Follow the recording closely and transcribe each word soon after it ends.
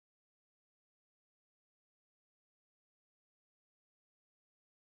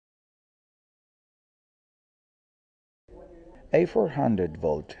A 400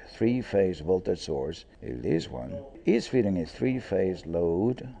 volt three-phase voltage source, this one, is feeding a three-phase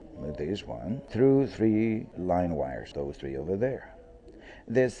load, this one, through three line wires, those three over there.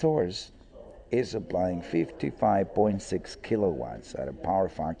 The source is applying 55.6 kilowatts at a power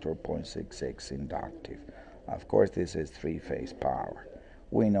factor of 0.66 inductive. Of course, this is three-phase power.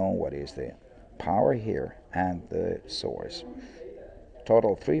 We know what is the power here and the source.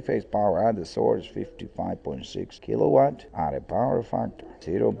 Total three-phase power at the source 55.6 kilowatt at a power factor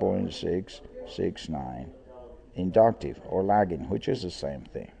 0.669 inductive or lagging, which is the same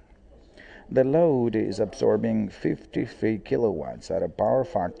thing. The load is absorbing 53 kilowatts at a power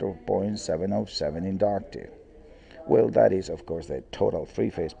factor of 0.707 inductive. Well, that is, of course, the total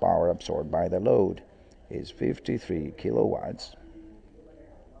three-phase power absorbed by the load is 53 kilowatts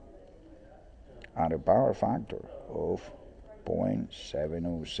at a power factor of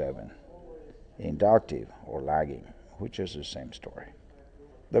 0.707 inductive or lagging, which is the same story.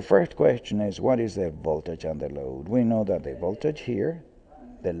 The first question is, what is the voltage on the load? We know that the voltage here,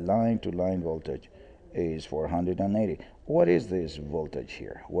 the line-to-line voltage, is 480. What is this voltage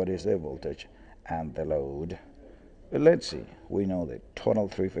here? What is the voltage and the load? Well, let's see. We know the total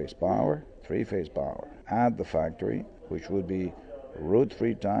three-phase power at the factory, which would be root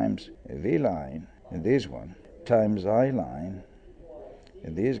 3 times V line, and this one, times I line,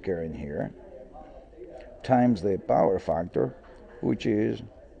 and this current here, times the power factor, which is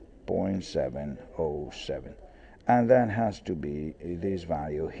 0.707. And that has to be this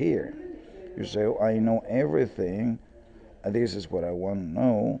value here. You say, oh, I know everything, this is what I want to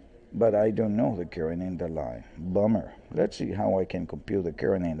know, but I don't know the current in the line. Bummer. Let's see how I can compute the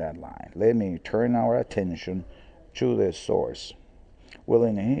current in that line. Let me turn our attention to the source. Well,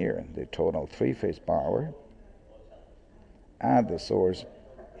 in here, the total three-phase power at the source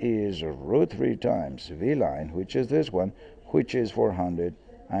is root 3 times V line, which is this one, which is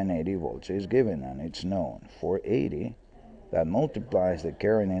 480 volts is given, and it's known. 480, that multiplies the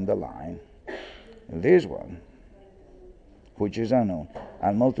current in the line, this one, which is unknown,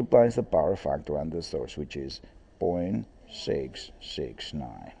 and multiplies the power factor on the source, which is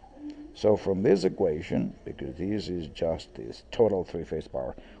 0.669. So from this equation, because this is just this total three-phase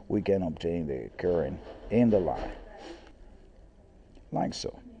power, we can obtain the current in the line, like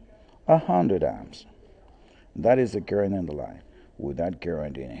so. 100 amps, that is the current in the line. With that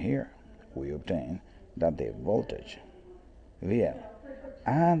current in here, we obtain that the voltage, VL,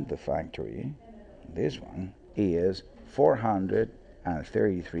 and the factory, this one, is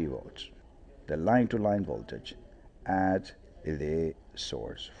 433 volts. The line-to-line voltage at the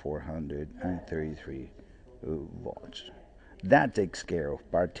source, 433 volts. That takes care of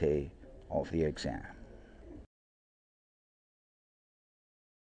part A of the exam.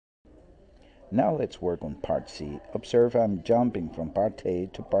 Now let's work on part C. Observe I'm jumping from part A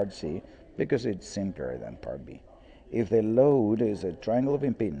to part C because it's simpler than part B. If the load is a triangle of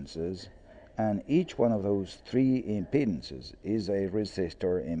impedances and each one of those three impedances is a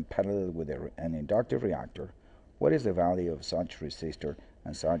resistor in parallel with an inductive reactor, what is the value of such resistor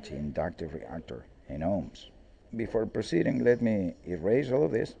and such inductive reactor in ohms? Before proceeding, let me erase all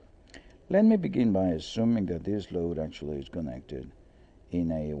of this. Let me begin by assuming that this load actually is connected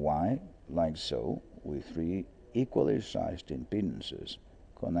in a Y, like so, with three equally sized impedances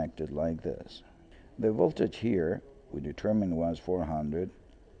connected like this. The voltage here we determined was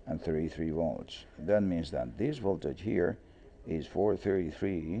 433 volts. That means that this voltage here is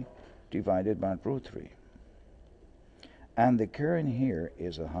 433 divided by root 3. And the current here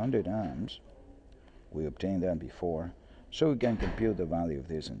is 100 amps. We obtained that before, so we can compute the value of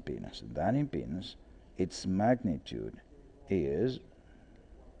this impedance. That impedance, its magnitude is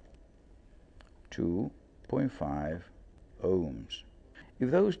 2.5 ohms.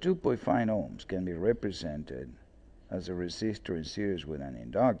 If those 2.5 ohms can be represented as a resistor in series with an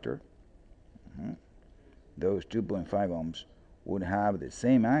inductor, those 2.5 ohms would have the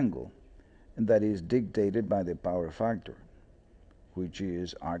same angle that is dictated by the power factor, which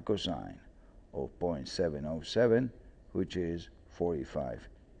is arc cosine of 0.707, which is 45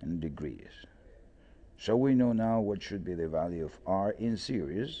 degrees. So we know now what should be the value of R in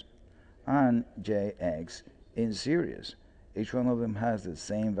series and Jx in series. Each one of them has the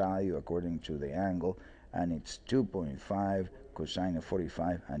same value according to the angle, and it's 2.5 cosine of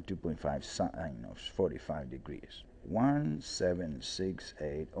 45 and 2.5 sine of 45 degrees.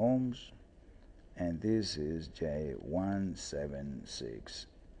 1768 ohms, and this is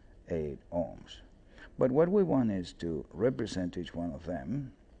J1768 ohms. But what we want is to represent each one of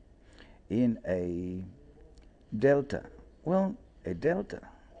them in a delta. Well, a delta.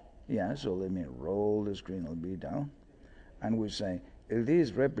 Yeah, so let me roll the screen a little bit down. And we say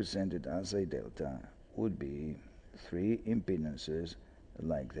this represented as a delta would be three impedances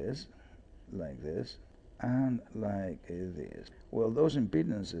like this, and like this. Well, those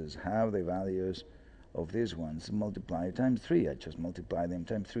impedances have the values of these ones multiplied times 3. I just multiply them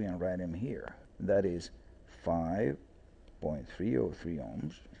times 3 and write them here. That is 5.303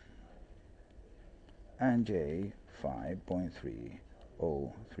 ohms and J 5.303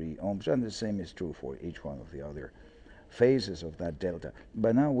 ohms. And the same is true for each one of the other phases of that delta.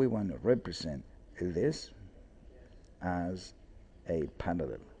 But now we want to represent this as a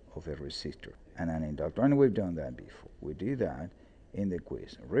parallel of a resistor and an inductor. And we've done that before. We did that in the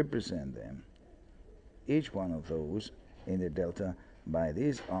quiz. Represent them, each one of those in the delta, by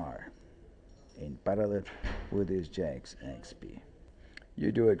this R in parallel with this JXXP.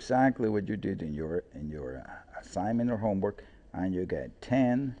 You do exactly what you did in your assignment or homework, and you get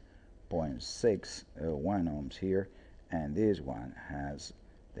 10.61 ohms here, and this one has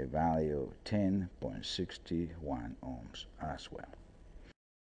the value of 10.61 ohms as well.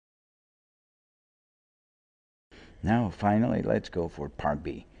 Now finally, let's go for part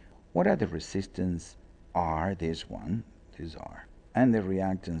B. What are the resistance R, this one, this R, and the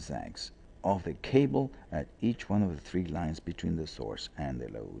reactance X of the cable at each one of the three lines between the source and the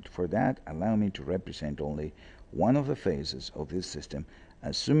load? For that, allow me to represent only one of the phases of this system,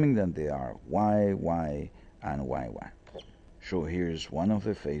 assuming that they are Y, Y, and Y, Y. So here's one of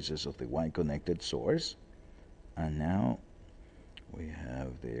the phases of the Y-connected source, and now we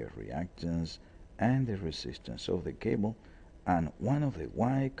have the reactance and the resistance of the cable and one of the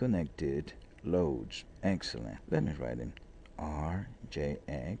Y-connected loads. Excellent. Let me write in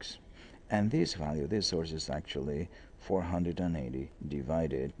RJX, and this value, this source, is actually 480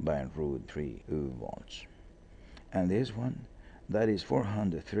 divided by root 3 volts. And this one, that is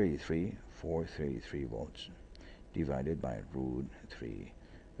 433 volts divided by root 3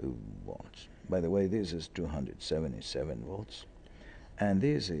 volts. By the way, this is 277 volts, and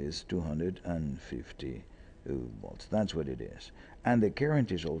this is 250 volts. That's what it is. And the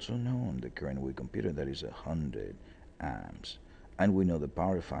current is also known. The current we computed, that is 100 amps. And we know the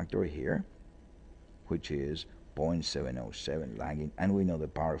power factor here, which is 0.707 lagging, and we know the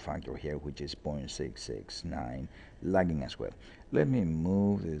power factor here, which is 0.669 lagging as well. Let me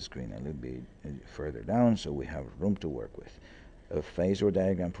move the screen a little bit further down so we have room to work with. A phasor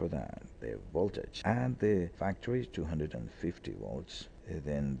diagram for that. The voltage at the factory is 250 volts.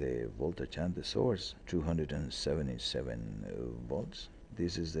 Then the voltage at the source, 277 volts.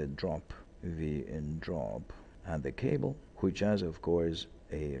 This is the drop, V in drop at the cable, which has, of course,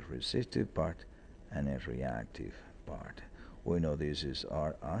 a resistive part and a reactive part. We know this is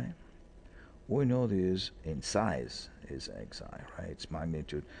Ri. We know this in size is Xi, right? Its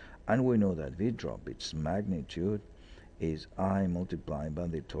magnitude. And we know that V drop, its magnitude, is I multiplied by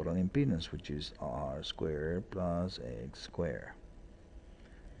the total impedance, which is R squared plus X squared.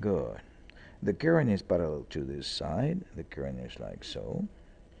 Good. The current is parallel to this side. The current is like so.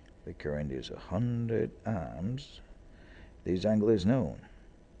 The current is 100 amps. This angle is known.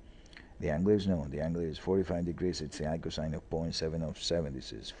 The angle is known. The angle is 45 degrees. It's the I cosine of 0.707.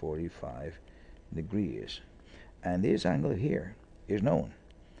 This is 45 degrees. And this angle here is known.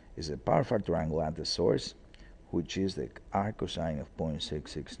 It's the power factor angle at the source, which is the arc cosine of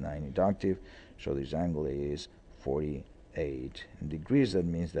 0.669 inductive. So this angle is 48 degrees. That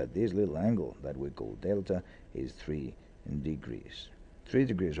means that this little angle that we call delta is 3 degrees. 3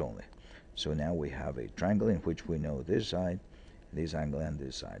 degrees only. So now we have a triangle in which we know this side, this angle, and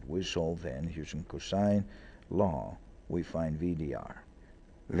this side. We solve then using cosine law. We find VDR.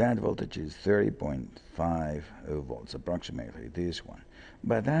 That voltage is 30.5 volts, approximately this one.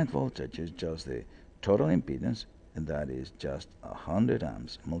 But that voltage is just the total impedance, and that is just 100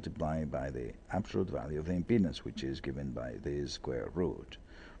 amps multiplied by the absolute value of the impedance, which is given by this square root.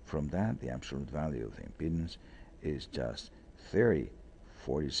 From that, the absolute value of the impedance is just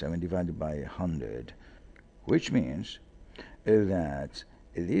 3047 divided by 100, which means that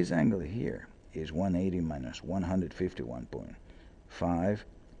this angle here is 180 minus 151.5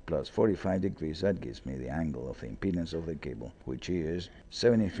 plus 45 degrees. That gives me the angle of the impedance of the cable, which is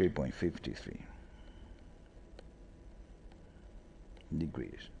 73.53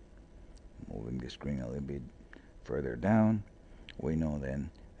 degrees. Moving the screen a little bit further down, we know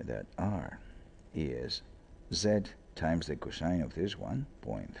then that R is Z times the cosine of this one,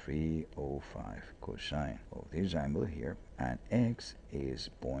 0.305 cosine of this angle here, and X is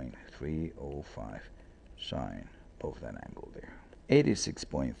 0.305 sine of that angle there.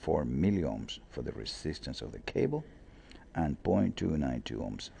 86.4 milliohms for the resistance of the cable and 0.292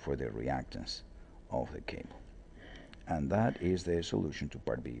 ohms for the reactance of the cable. And that is the solution to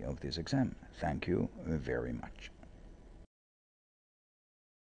part B of this exam. Thank you very much.